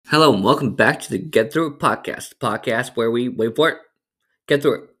Hello and welcome back to the Get Through It podcast where we wait for it, get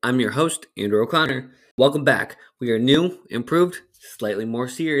through it. I'm your host, Andrew O'Connor. Welcome back. We are new, improved, slightly more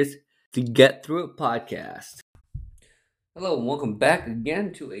serious, the Get Through It podcast. Hello and welcome back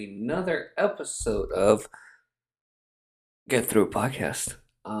again to another episode of Get Through It podcast.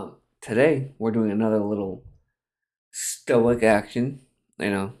 Today we're doing another little stoic action.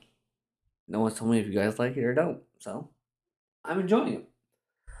 No one's told me if you guys like it or don't, so I'm enjoying it.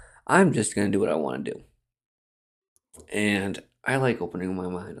 I'm just gonna do what I want to do. And I like opening my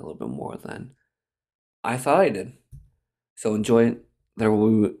mind a little bit more than I thought I did. So enjoy it. There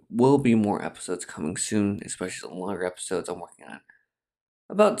will be more episodes coming soon, especially the longer episodes I'm working on.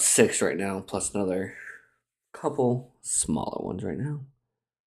 About 6 right now, plus another couple smaller ones right now.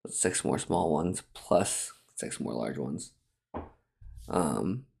 6 more small ones, plus 6 more large ones.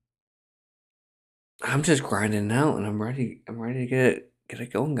 I'm just grinding out, and I'm ready to get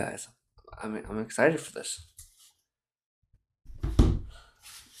it going, guys. I'm excited for this.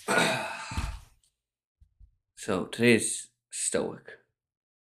 So today's stoic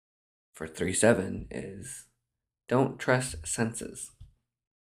for 3-7 is don't trust senses.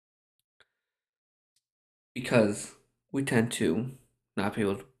 Because we tend to not be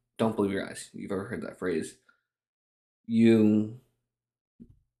able to, don't believe your eyes. You've ever heard that phrase. You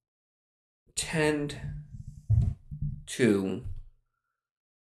tend to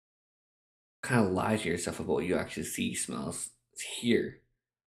kind of lie to yourself about what you actually see, smells, hear.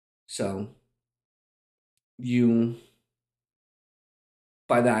 So you,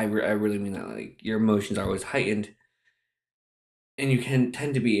 by that I really mean that, like, your emotions are always heightened, and you can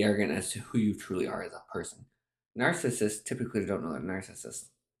tend to be arrogant as to who you truly are as a person. Narcissists typically don't know they're narcissists,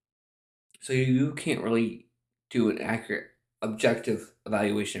 so you can't really do an accurate, objective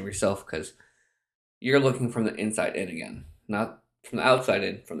evaluation of yourself because you're looking from the inside in again, not from the outside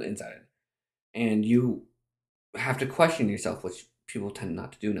in, from the inside in. And you have to question yourself, which people tend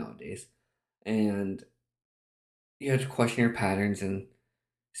not to do nowadays. And you have to question your patterns and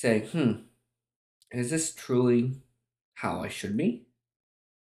say, is this truly how I should be?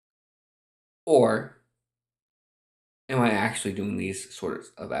 Or am I actually doing these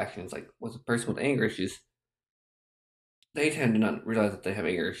sorts of actions? Like with a person with anger issues, they tend to not realize that they have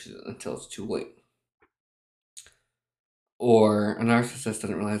anger issues until it's too late. Or a narcissist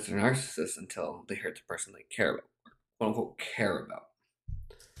doesn't realize they're a narcissist until they hurt the person they care about, quote unquote, care about.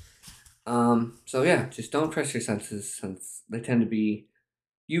 So yeah, just don't trust your senses since you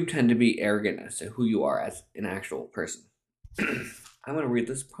tend to be arrogant as to who you are as an actual person. I'm gonna read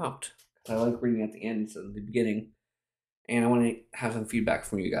this prompt. I like reading at the end instead of the beginning. And I want to have some feedback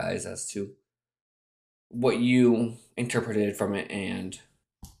from you guys as to what you interpreted from it and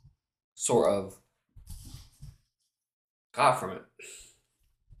sort of got from it.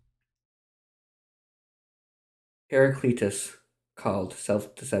 Heraclitus called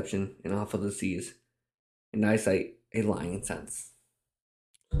self-deception an awful disease, and eyesight a lying sense.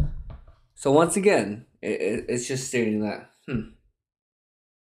 So once again, it's just stating that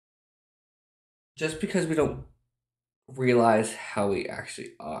just because we don't realize how we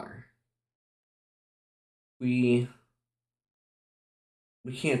actually are, we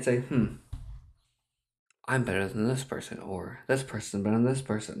can't say, I'm better than this person, or this person better than this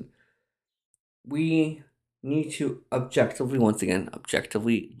person. We need to objectively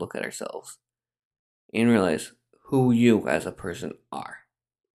look at ourselves and realize who you as a person are.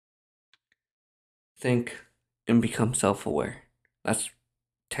 Think and become self-aware. That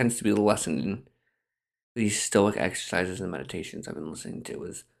tends to be the lesson in these stoic exercises and meditations I've been listening to,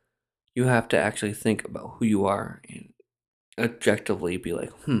 is you have to actually think about who you are and objectively be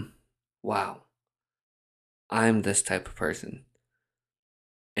like, wow, I'm this type of person.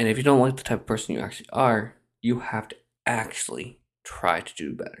 And if you don't like the type of person you actually are, you have to actually try to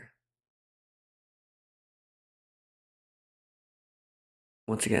do better.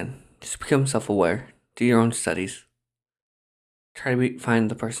 Once again, just become self-aware, do your own studies, try to find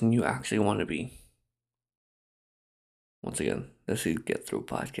the person you actually want to be. Once again, this is Get Through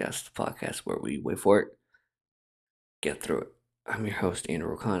Podcast, the podcast where we wait for it, get through it. I'm your host,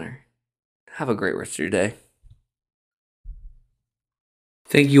 Andrew O'Connor. Have a great rest of your day.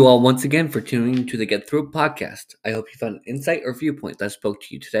 Thank you all once again for tuning in to the Get Through It podcast. I hope you found an insight or viewpoint that spoke to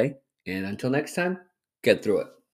you today. And until next time, get through it.